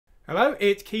Hello,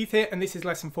 it's Keith here, and this is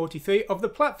lesson 43 of the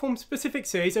platform-specific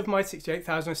series of my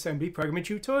 68000 assembly programming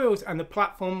tutorials. And the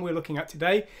platform we're looking at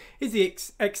today is the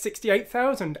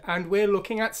x68000, and we're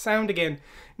looking at sound again.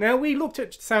 Now, we looked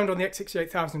at sound on the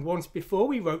x68000 once before.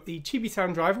 We wrote the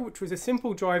ChibiSound driver, which was a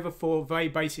simple driver for very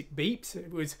basic beeps.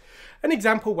 It was an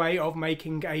example way of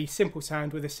making a simple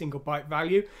sound with a single byte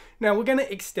value. Now, we're going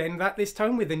to extend that this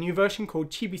time with a new version called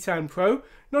ChibiSound Pro.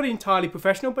 Not entirely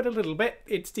professional, but a little bit.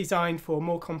 It's designed for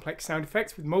more complex sound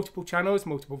effects with multiple channels,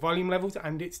 multiple volume levels,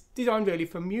 and it's designed really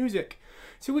for music.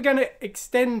 So we're going to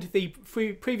extend the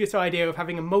previous idea of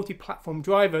having a multi-platform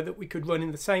driver that we could run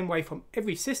in the same way from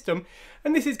every system,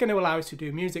 and this is going to allow us to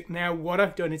do music. Now, what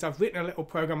I've done is I've written a little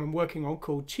program I'm working on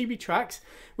called Chibi Tracks,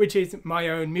 which is my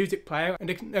own music player, and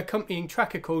an accompanying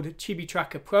tracker called Chibi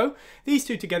Tracker Pro. These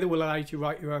two together will allow you to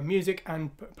write your own music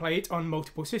and play it on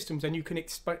multiple systems, and you can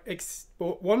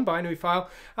export one binary file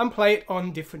and play it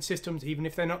on different systems, even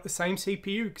if they're not the same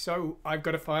CPU. So I've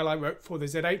got a file I wrote for the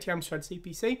Z80 Amstrad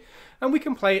CPC, and we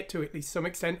can play it to at least some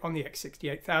extent on the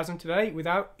x68000 today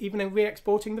without even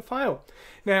re-exporting the file.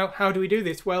 Now, how do we do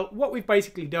this? Well, what we've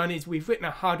basically done is we've written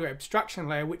a hardware abstraction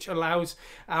layer which allows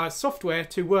our software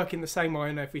to work in the same way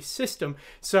on every system.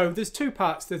 So there's two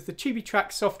parts. There's the Chibi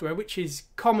Track software, which is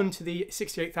common to the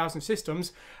 68000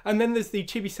 systems, and then there's the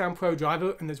ChibiSound Pro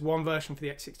driver, and there's one version for the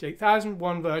x68000,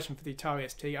 one version for the Atari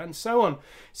ST, and so on.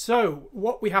 So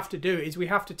what we have to do is we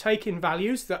have to take in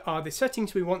values that are the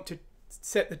settings we want to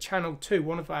set the channel to,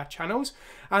 one of our channels,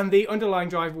 and the underlying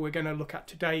driver we're going to look at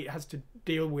today has to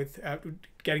deal with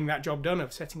getting that job done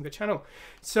of setting the channel.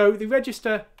 So the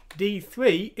register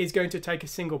D3 is going to take a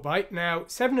single byte. Now,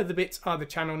 7 of the bits are the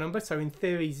channel number, so in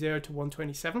theory 0 to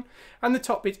 127, and the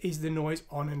top bit is the noise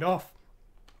on and off.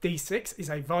 D6 is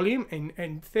a volume,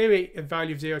 in theory a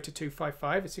value of 0 to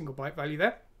 255, a single byte value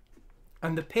there,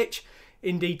 and the pitch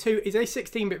in D2 is a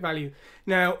 16-bit value.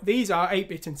 Now, these are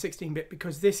 8-bit and 16-bit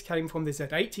because this came from the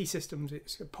Z80 systems.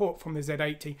 It's a port from the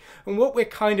Z80. And what we're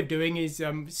kind of doing is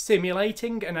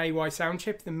simulating an AUI sound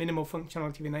chip, the minimal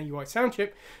functionality of an AUI sound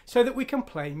chip, so that we can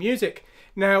play music.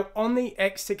 Now, on the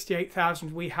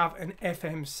x68000, we have an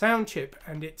FM sound chip,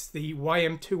 and it's the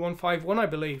YM2151, I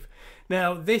believe.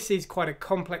 Now, this is quite a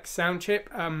complex sound chip.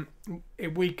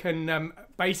 We can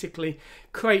basically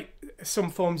create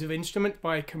some forms of instrument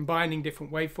by combining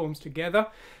different waveforms together.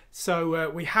 So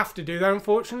we have to do that,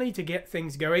 unfortunately, to get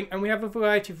things going. And we have a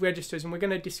variety of registers, and we're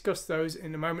going to discuss those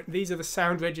in a moment. These are the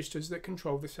sound registers that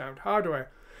control the sound hardware.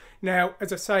 Now,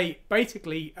 as I say,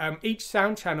 basically, each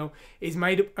sound channel is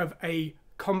made up of a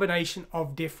combination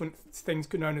of different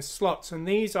things known as slots, and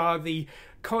these are the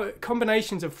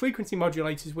combinations of frequency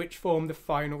modulators which form the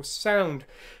final sound.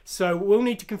 So we'll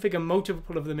need to configure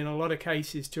multiple of them in a lot of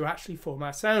cases to actually form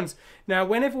our sounds. Now,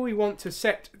 whenever we want to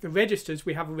set the registers,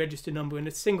 we have a register number and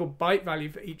a single byte value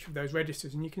for each of those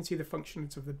registers, and you can see the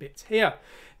functions of the bits here.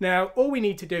 Now, all we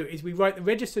need to do is we write the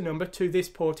register number to this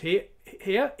port here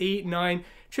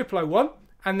E90001,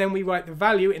 and then we write the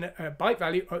value in a byte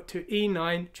value up to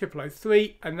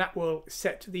E90003, and that will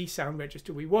set the sound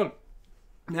register we want.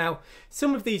 Now,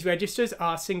 some of these registers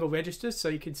are single registers, so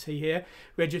you can see here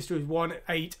registers 1,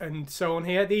 8, and so on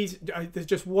here. There's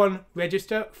just one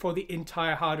register for the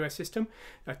entire hardware system.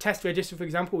 A test register, for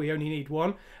example, we only need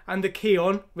one, and the key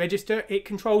on register, it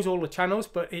controls all the channels,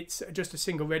 but it's just a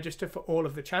single register for all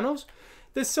of the channels.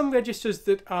 There's some registers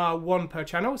that are one per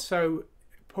channel, so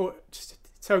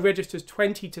registers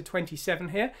 20 to 27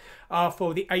 here are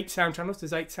for the 8 sound channels.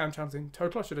 There's 8 sound channels in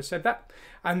total, I should have said that.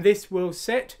 And this will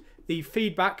set the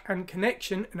feedback and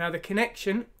connection. Now, the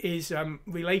connection is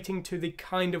relating to the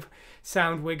kind of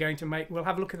sound we're going to make. We'll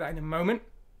have a look at that in a moment.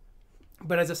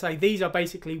 But as I say, these are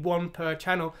basically one per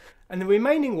channel, and the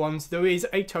remaining ones, there is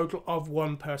a total of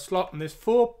 1 per slot, and there's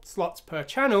 4 slots per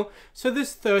channel, so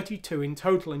there's 32 in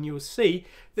total. And you'll see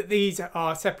that these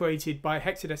are separated by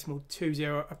hexadecimal 20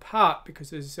 apart because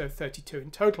there's 32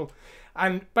 in total.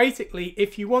 And basically,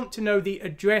 if you want to know the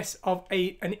address of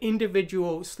an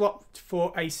individual slot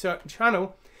for a certain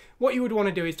channel, what you would want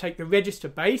to do is take the register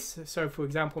base. So for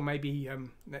example, maybe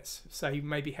let's say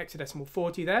maybe hexadecimal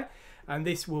 40 there, and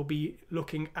this will be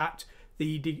looking at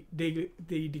the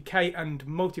decay and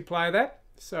multiplier there.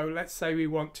 So let's say we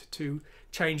want to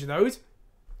change those.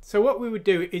 So what we would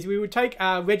do is we would take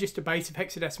our register base of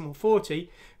hexadecimal 40,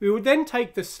 we would then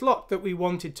take the slot that we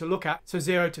wanted to look at, so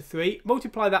 0 to 3,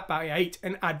 multiply that by 8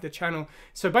 and add the channel.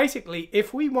 So basically,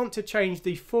 if we want to change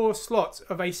the 4 slots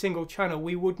of a single channel,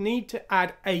 we would need to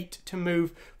add 8 to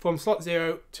move from slot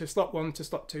 0 to slot 1 to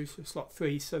slot 2 to slot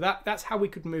 3. So that's how we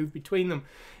could move between them.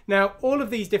 Now, all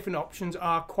of these different options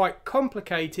are quite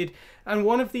complicated, and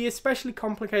one of the especially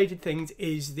complicated things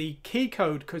is the key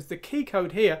code, because the key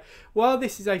code here, while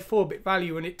this is a 4-bit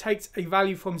value and it takes a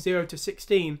value from 0 to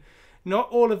 16, not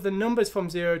all of the numbers from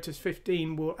 0 to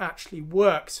 15 will actually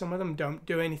work. Some of them don't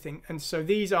do anything, and so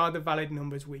these are the valid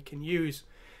numbers we can use.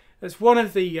 That's one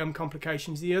of the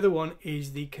complications. The other one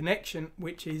is the connection,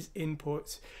 which is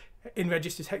inputs in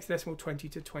registers hexadecimal 20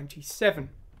 to 27.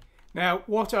 Now,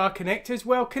 what are connectors?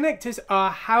 Well, connectors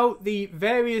are how the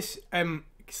various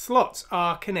slots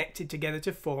are connected together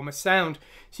to form a sound.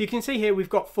 So you can see here we've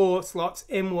got 4 slots,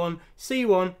 M1,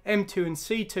 C1, M2 and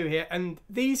C2 here, and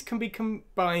these can be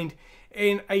combined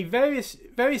in a various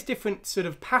different sort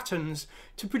of patterns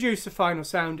to produce the final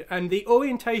sound, and the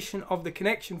orientation of the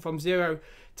connection from 0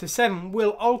 to 7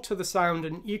 will alter the sound,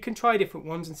 and you can try different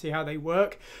ones and see how they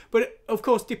work. But of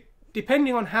course,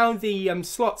 depending on how the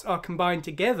slots are combined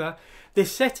together, the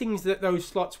settings that those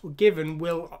slots were given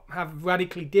will have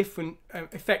radically different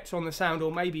effects on the sound,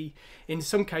 or maybe in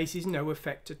some cases no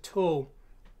effect at all.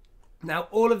 Now,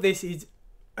 all of this is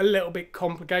a little bit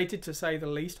complicated, to say the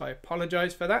least. I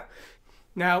apologize for that.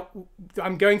 Now,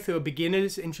 I'm going through a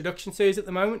beginner's introduction series at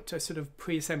the moment, to sort of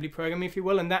pre-assembly programming, if you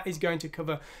will, and that is going to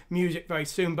cover music very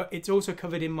soon, but it's also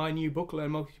covered in my new book,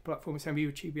 Learn Multi-Platform Assembly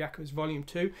with Chibi Volume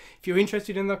 2. If you're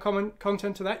interested in the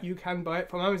content of that, you can buy it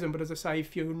from Amazon, but as I say,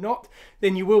 if you're not,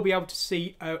 then you will be able to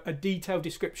see a detailed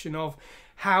description of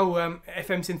how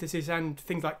FM synthesis and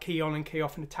things like key on and key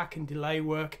off and attack and delay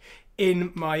work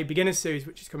in my beginner's series,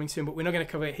 which is coming soon, but we're not going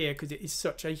to cover it here because it is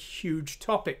such a huge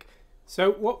topic.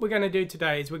 So what we're going to do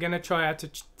today is we're going to try out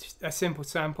a simple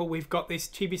sample. We've got this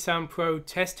ChibiSound Pro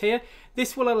test here.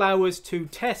 This will allow us to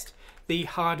test the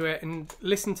hardware and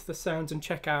listen to the sounds and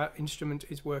check our instrument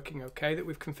is working okay that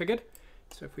we've configured.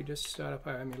 So if we just start up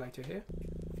our emulator here.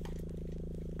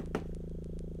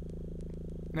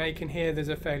 Now you can hear there's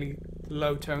a fairly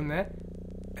low tone there.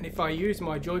 And if I use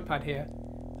my joypad here,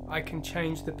 I can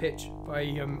change the pitch by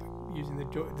using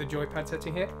the joypad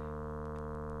setting here.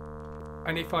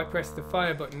 And if I press the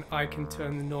fire button, I can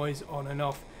turn the noise on and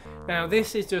off. Now,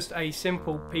 this is just a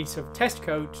simple piece of test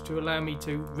code to allow me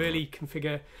to really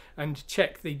configure and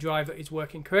check the driver is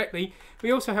working correctly.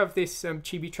 We also have this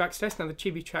Chibi Tracks test. Now, the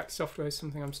Chibi Tracks software is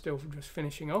something I'm still just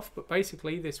finishing off, but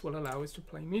basically this will allow us to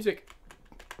play music.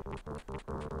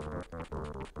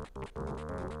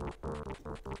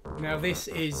 Now this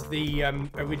is the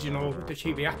original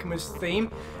Chibi Akuma's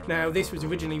theme. Now this was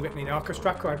originally written in Arcos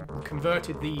Tracker. I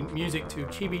converted the music to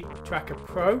Chibi Tracker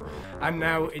Pro, and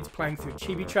now it's playing through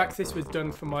Chibi Tracks. This was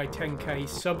done for my 10K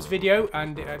subs video,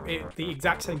 and the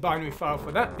exact same binary file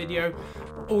for that video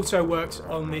also works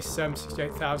on this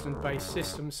 68000 base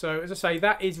system. So as I say,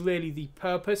 that is really the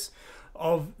purpose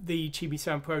of the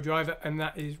ChibiSound Pro driver, and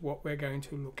that is what we're going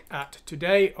to look at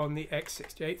today on the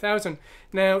x68000.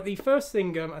 Now, the first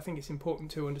thing I think it's important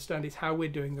to understand is how we're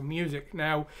doing the music.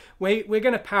 Now, we're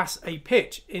going to pass a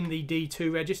pitch in the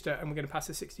D2 register, and we're going to pass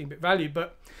a 16-bit value,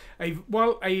 but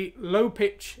while a low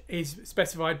pitch is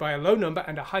specified by a low number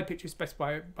and a high pitch is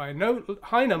specified by a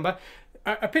high number,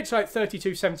 a pitch like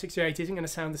 32768 isn't going to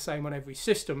sound the same on every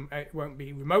system. It won't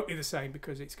be remotely the same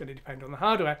because it's going to depend on the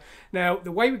hardware. Now,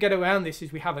 the way we get around this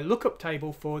is we have a lookup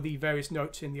table for the various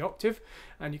notes in the octave,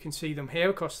 and you can see them here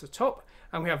across the top,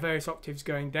 and we have various octaves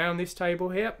going down this table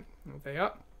here. There they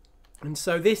are. And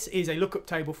so this is a lookup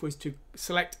table for us to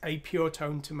select a pure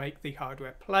tone to make the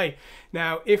hardware play.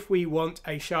 Now, if we want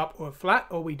a sharp or a flat,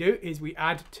 all we do is we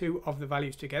add 2 of the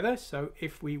values together. So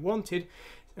if we wanted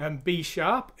B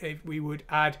sharp, if we would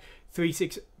add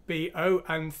 36BO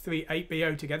and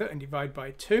 38BO together and divide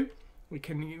by 2. We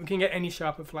can get any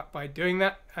sharp or flat by doing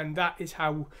that, and that is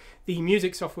how the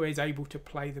music software is able to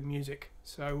play the music.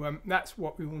 So that's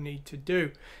what we will need to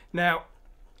do. Now,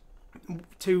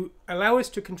 to allow us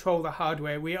to control the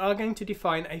hardware, we are going to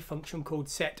define a function called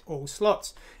set all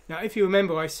slots. Now, if you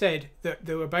remember, I said that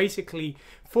there were basically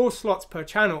 4 slots per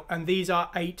channel, and these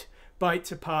are 8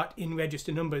 bytes apart in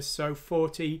register numbers. So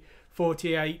 40,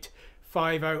 48,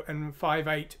 50 and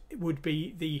 58 would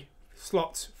be the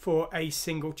slots for a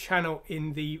single channel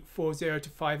in the 40 to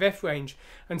 5F range.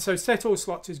 And so set all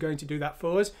slots is going to do that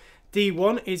for us.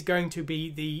 D1 is going to be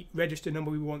the register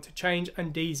number we want to change,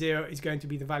 and D0 is going to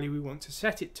be the value we want to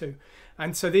set it to.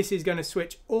 And so this is going to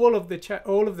switch all of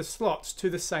the slots to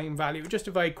the same value. Just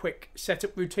a very quick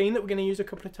setup routine that we're going to use a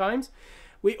couple of times.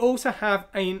 We also have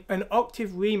an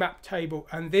octave remap table,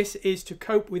 and this is to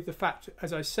cope with the fact,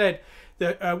 as I said,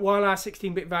 that while our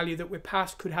 16-bit value that we're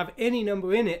passed could have any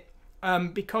number in it,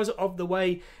 because of the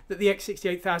way that the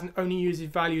x68000 only uses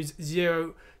values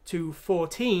 0 to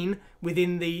 14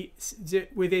 within the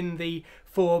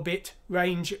 4-bit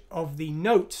range of the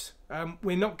notes,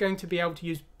 we're not going to be able to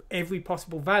use every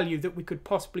possible value that we could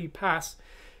possibly pass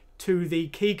to the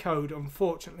key code,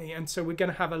 unfortunately, and so we're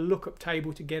going to have a lookup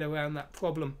table to get around that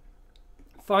problem.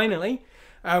 Finally,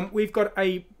 we've got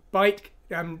a byte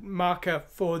marker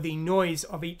for the noise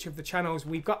of each of the channels.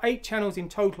 We've got 8 channels in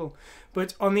total,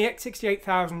 but on the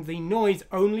x68000 the noise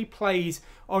only plays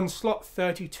on slot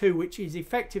 32, which is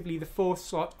effectively the 4th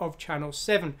slot of channel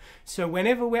 7. So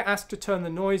whenever we're asked to turn the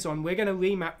noise on, we're going to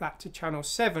remap that to channel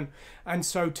 7, and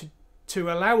so to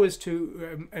allow us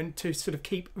to and to sort of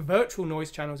keep virtual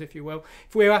noise channels, if you will.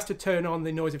 If we're asked to turn on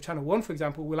the noise of channel 1, for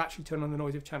example, we'll actually turn on the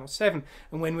noise of channel 7,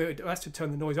 and when we're asked to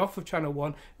turn the noise off of channel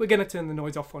 1, we're going to turn the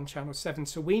noise off on channel 7.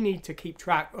 So we need to keep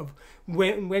track of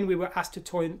when we were asked to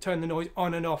turn the noise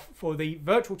on and off for the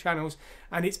virtual channels,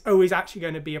 and it's always actually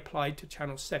going to be applied to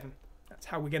channel 7. That's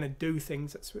how we're going to do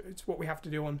things. It's what we have to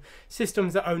do on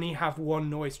systems that only have one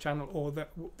noise channel, or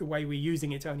the way we're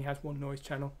using it only has one noise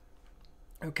channel.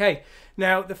 Okay,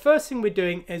 now the first thing we're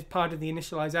doing as part of the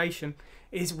initialization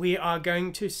is we are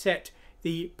going to set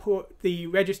the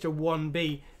register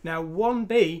 1B. Now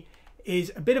 1B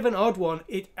is a bit of an odd one.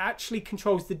 It actually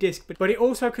controls the disk, but it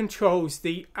also controls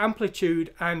the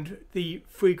amplitude and the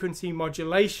frequency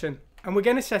modulation. And we're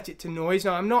going to set it to noise.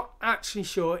 Now I'm not actually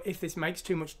sure if this makes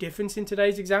too much difference in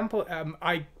today's example.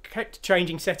 I kept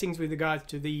changing settings with regards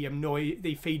to the noise,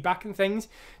 the feedback and things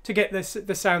to get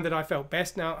the sound that I felt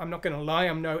best. Now I'm not going to lie,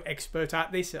 I'm no expert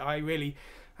at this. I really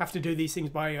have to do these things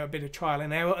by a bit of trial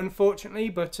and error, unfortunately,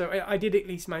 but I did at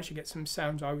least manage to get some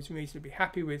sounds I was reasonably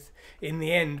happy with in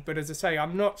the end. But as I say,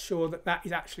 I'm not sure that that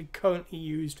is actually currently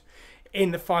used in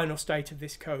the final state of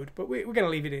this code, but we're going to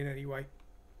leave it in anyway.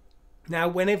 Now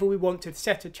whenever we want to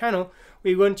set a channel,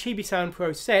 we run ChibiSound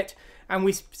Pro set, and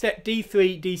we set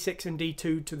D3, D6 and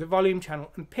D2 to the volume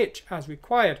channel and pitch as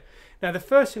required. Now the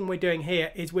first thing we're doing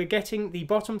here is we're getting the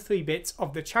bottom 3 bits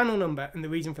of the channel number, and the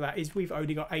reason for that is we've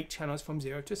only got 8 channels from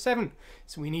 0 to 7,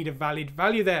 so we need a valid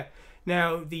value there.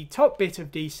 Now the top bit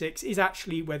of D6 is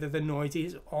actually whether the noise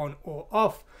is on or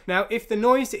off. Now if the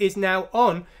noise is now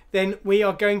on, then we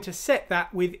are going to set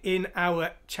that within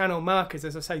our channel markers.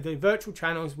 As I say, the virtual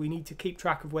channels, we need to keep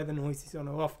track of whether noise is on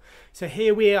or off. So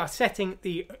here we are setting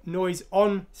the noise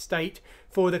on state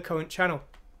for the current channel.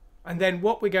 And then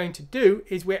what we're going to do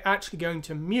is we're actually going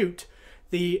to mute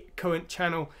the current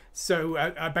channel.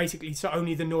 So basically, so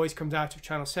only the noise comes out of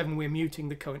channel 7, we're muting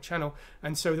the current channel.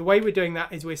 And so the way we're doing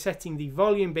that is we're setting the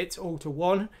volume bits all to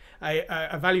 1.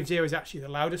 A value of 0 is actually the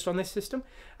loudest on this system.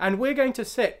 And we're going to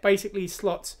set basically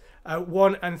slots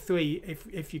 1 and 3,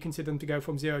 if you consider them to go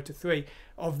from 0 to 3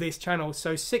 of this channel.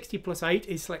 So 60 plus 8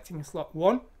 is selecting slot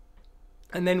 1.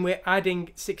 And then we're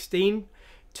adding 16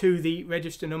 to the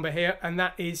register number here, and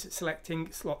that is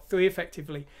selecting slot 3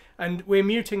 effectively. And we're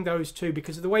muting those two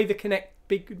because of the way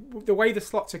the way the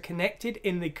slots are connected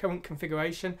in the current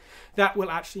configuration, that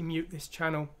will actually mute this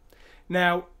channel.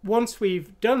 Now once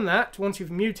we've done that, once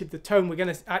we've muted the tone, we're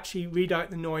going to actually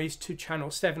redirect the noise to channel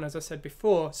 7, as I said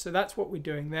before. So that's what we're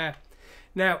doing there.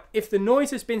 Now if the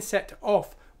noise has been set to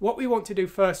off, what we want to do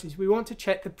first is we want to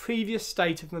check the previous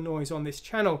state of the noise on this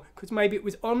channel, because maybe it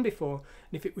was on before,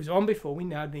 and if it was on before, we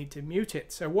now need to mute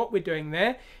it. So what we're doing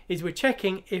there is we're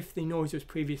checking if the noise was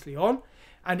previously on,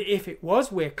 and if it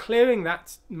was, we're clearing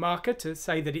that marker to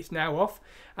say that it's now off.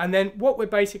 And then what we're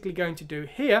basically going to do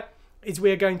here is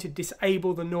we're going to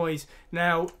disable the noise.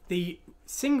 Now the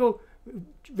single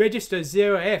register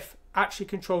 0F actually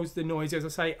controls the noise, as I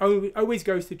say, always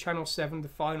goes to channel 7, the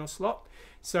final slot.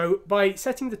 So by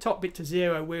setting the top bit to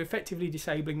 0, we're effectively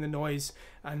disabling the noise,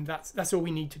 and that's all we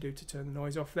need to do to turn the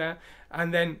noise off there.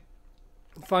 And then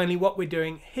finally what we're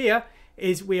doing here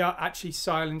is we are actually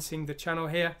silencing the channel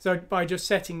here. So by just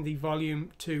setting the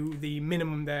volume to the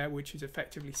minimum there, which is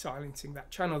effectively silencing that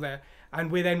channel there.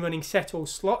 And we're then running set all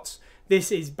slots.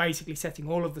 This is basically setting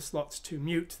all of the slots to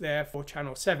mute there for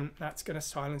channel 7. That's going to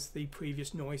silence the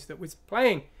previous noise that was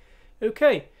playing.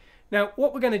 Okay. Now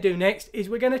what we're going to do next is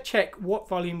we're going to check what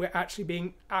volume we're actually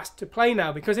being asked to play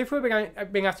now, because if we're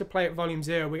being asked to play at volume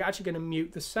 0, we're actually going to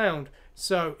mute the sound.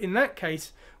 So in that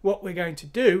case, what we're going to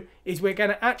do is we're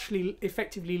going to actually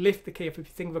effectively lift the key up. If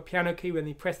you think of a piano key, when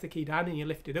you press the key down and you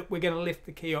lift it up, we're going to lift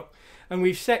the key up. And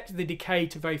we've set the decay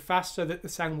to very fast so that the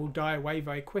sound will die away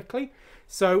very quickly.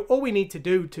 So all we need to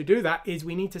do that is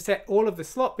we need to set all of the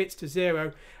slot bits to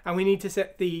 0, and we need to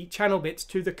set the channel bits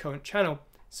to the current channel.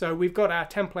 So we've got our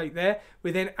template there.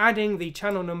 We're then adding the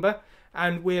channel number,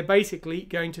 and we're basically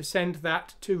going to send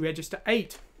that to register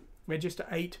 8. Register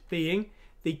 8 being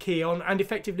the key on and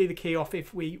effectively the key off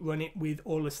if we run it with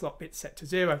all the slot bits set to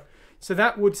 0. So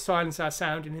that would silence our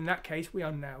sound, and in that case we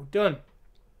are now done.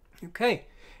 Okay,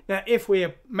 now if we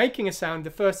are making a sound, the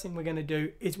first thing we're going to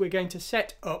do is we're going to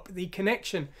set up the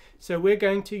connection. So we're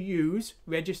going to use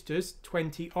registers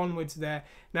 20 onwards there.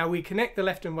 Now we connect the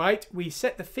left and right, we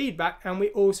set the feedback, and we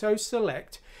also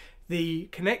select the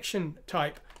connection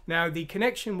type. Now the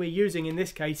connection we're using in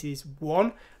this case is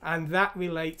 1, and that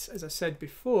relates, as I said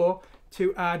before,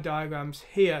 to our diagrams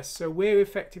here. So we're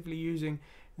effectively using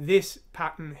this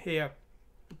pattern here.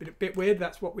 A bit weird,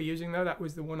 that's what we're using though. That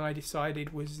was the one I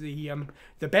decided was the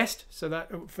best, so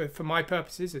that for my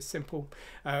purposes is simple,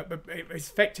 but it's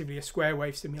effectively a square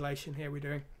wave simulation here we're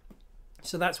doing.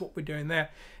 So that's what we're doing there.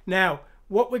 Now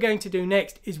what we're going to do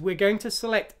next is we're going to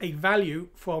select a value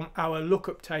from our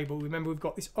lookup table. Remember, we've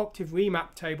got this octave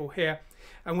remap table here,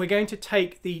 and we're going to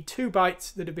take the 2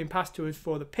 bytes that have been passed to us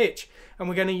for the pitch, and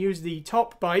we're going to use the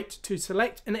top byte to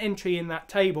select an entry in that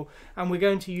table, and we're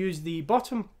going to use the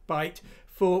bottom byte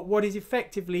for what is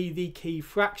effectively the key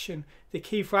fraction. The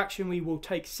key fraction, we will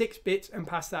take 6 bits and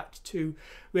pass that to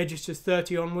registers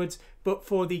 30 onwards, but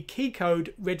for the key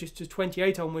code registers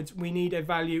 28 onwards, we need a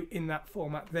value in that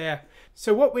format there.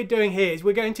 So what we're doing here is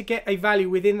we're going to get a value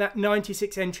within that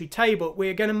 96 entry table.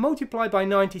 We're going to multiply by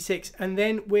 96, and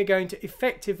then we're going to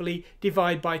effectively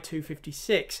divide by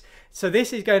 256. So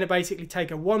this is going to basically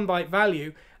take a 1 byte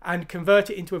value and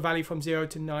convert it into a value from 0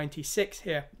 to 96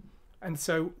 here. And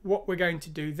so what we're going to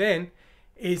do then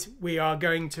is we are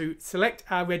going to select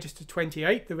our register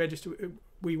 28, the register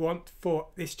we want for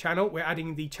this channel. We're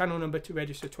adding the channel number to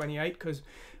register 28 because,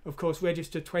 of course,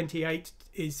 register 28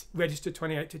 is register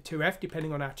 28 to 2F,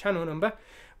 depending on our channel number.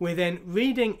 We're then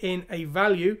reading in a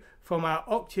value from our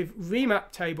octave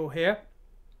remap table here,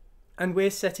 and we're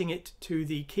setting it to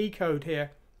the key code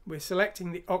here. We're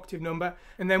selecting the octave number,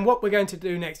 and then what we're going to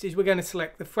do next is we're going to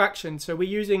select the fraction. So we're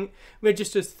using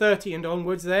registers 30 and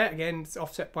onwards there. Again, it's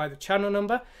offset by the channel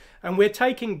number, and we're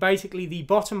taking basically the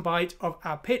bottom byte of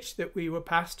our pitch that we were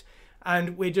passed,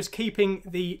 and we're just keeping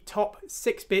the top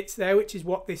 6 bits there, which is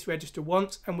what this register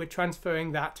wants, and we're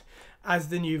transferring that as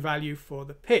the new value for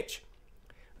the pitch.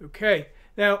 Okay.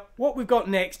 Now, what we've got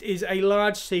next is a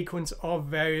large sequence of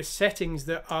various settings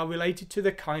that are related to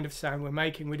the kind of sound we're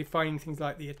making. We're defining things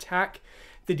like the attack,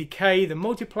 the decay, the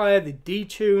multiplier, the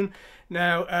detune.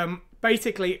 Now,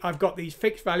 basically, I've got these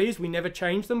fixed values. We never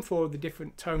change them for the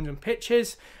different tones and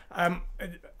pitches.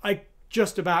 I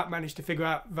just about managed to figure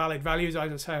out valid values.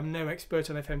 As I say, I'm no expert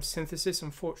on FM synthesis.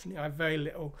 Unfortunately, I have very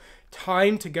little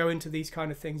time to go into these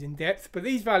kind of things in depth, but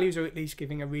these values are at least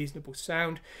giving a reasonable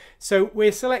sound. So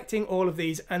we're selecting all of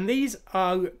these, and these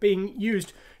are being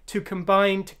used to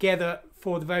combine together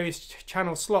for the various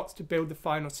channel slots to build the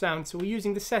final sound. So we're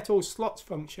using the set all slots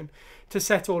function to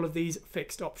set all of these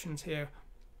fixed options here,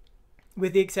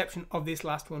 with the exception of this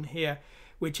last one here,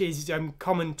 which is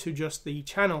common to just the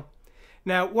channel.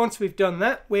 Now, once we've done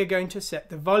that, we're going to set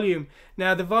the volume.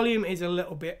 Now, the volume is a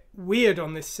little bit weird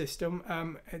on this system.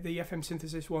 The FM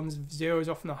synthesis one's 0 is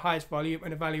often the highest volume,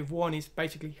 and a value of 1 is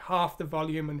basically half the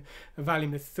volume, and a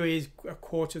value of 3 is a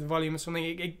quarter of the volume or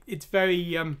something. It's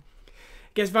very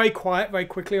gets very quiet very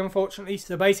quickly, unfortunately.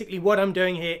 So basically what I'm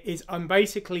doing here is I'm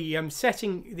basically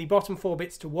setting the bottom 4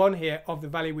 bits to 1 here of the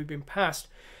value we've been passed.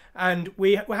 And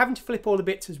we're having to flip all the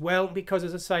bits as well because,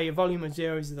 as I say, a volume of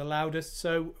 0 is the loudest.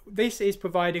 So this is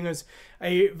providing us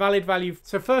a valid value.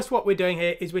 So first what we're doing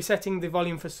here is we're setting the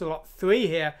volume for slot 3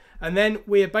 here. And then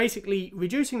we're basically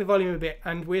reducing the volume a bit,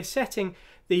 and we're setting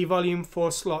the volume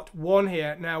for slot 1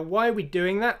 here. Now, why are we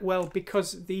doing that? Well,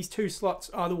 because these 2 slots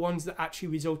are the ones that actually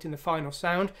result in the final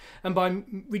sound, and by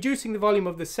reducing the volume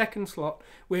of the second slot,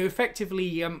 we're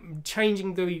effectively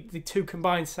changing the 2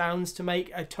 combined sounds to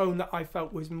make a tone that I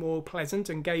felt was more pleasant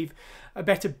and gave a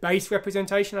better bass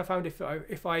representation. I found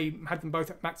if I had them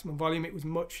both at maximum volume, it was a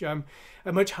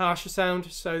much harsher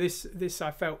sound. So this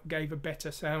I felt gave a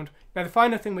better sound. Now, the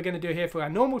final thing we're going to do here for our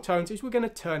normal tones is we're going to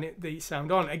turn the sound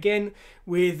on. Again,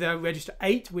 with register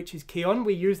 8, which is key on,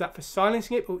 we use that for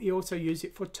silencing it, but we also use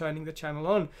it for turning the channel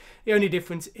on. The only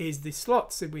difference is the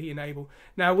slots that we enable.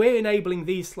 Now, we're enabling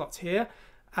these slots here,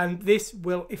 and this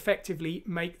will effectively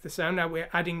make the sound. Now we're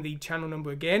adding the channel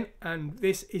number again, and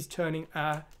this is turning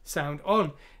our sound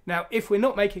on. Now, if we're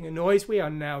not making a noise, we are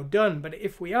now done. But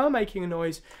if we are making a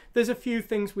noise, there's a few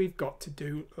things we've got to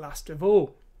do last of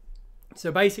all. So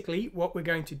basically what we're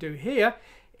going to do here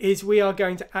is we are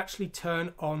going to actually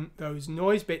turn on those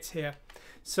noise bits here.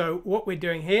 So what we're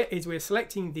doing here is we're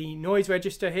selecting the noise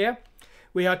register here.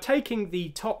 we are taking the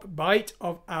top byte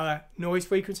of our noise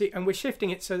frequency and we're shifting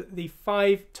it so that the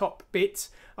 5 top bits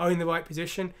are in the right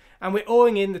position, and we're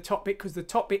ORing in the top bit because the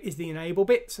top bit is the enable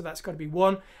bit, so that's got to be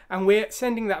 1, and we're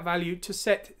sending that value to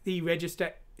set the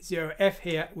register 0F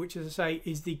here, which, as I say,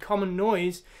 is the common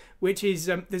noise, which is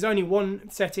there's only one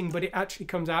setting, but it actually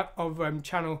comes out of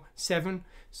channel 7,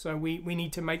 so we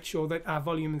need to make sure that our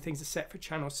volume and things are set for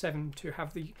channel 7 to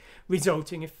have the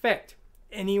resulting effect.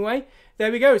 Anyway,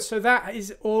 there we go. So that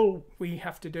is all we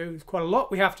have to do. There's quite a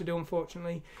lot we have to do,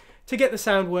 unfortunately, to get the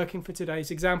sound working for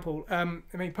today's example. I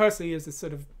mean, personally, as a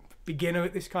sort of beginner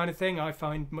at this kind of thing, I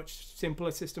find much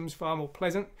simpler systems far more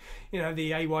pleasant. You know,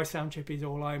 the AY sound chip is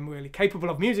all I'm really capable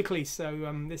of musically,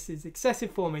 so this is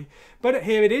excessive for me. But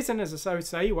here it is, and as I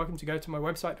say, you're welcome to go to my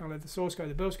website, download the source, go to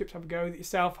the build scripts, have a go with it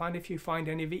yourself, and if you find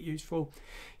any of it useful,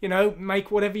 you know,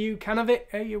 make whatever you can of it,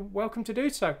 you're welcome to do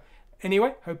so.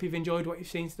 Anyway, hope you've enjoyed what you've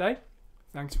seen today.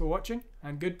 Thanks for watching,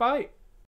 and goodbye.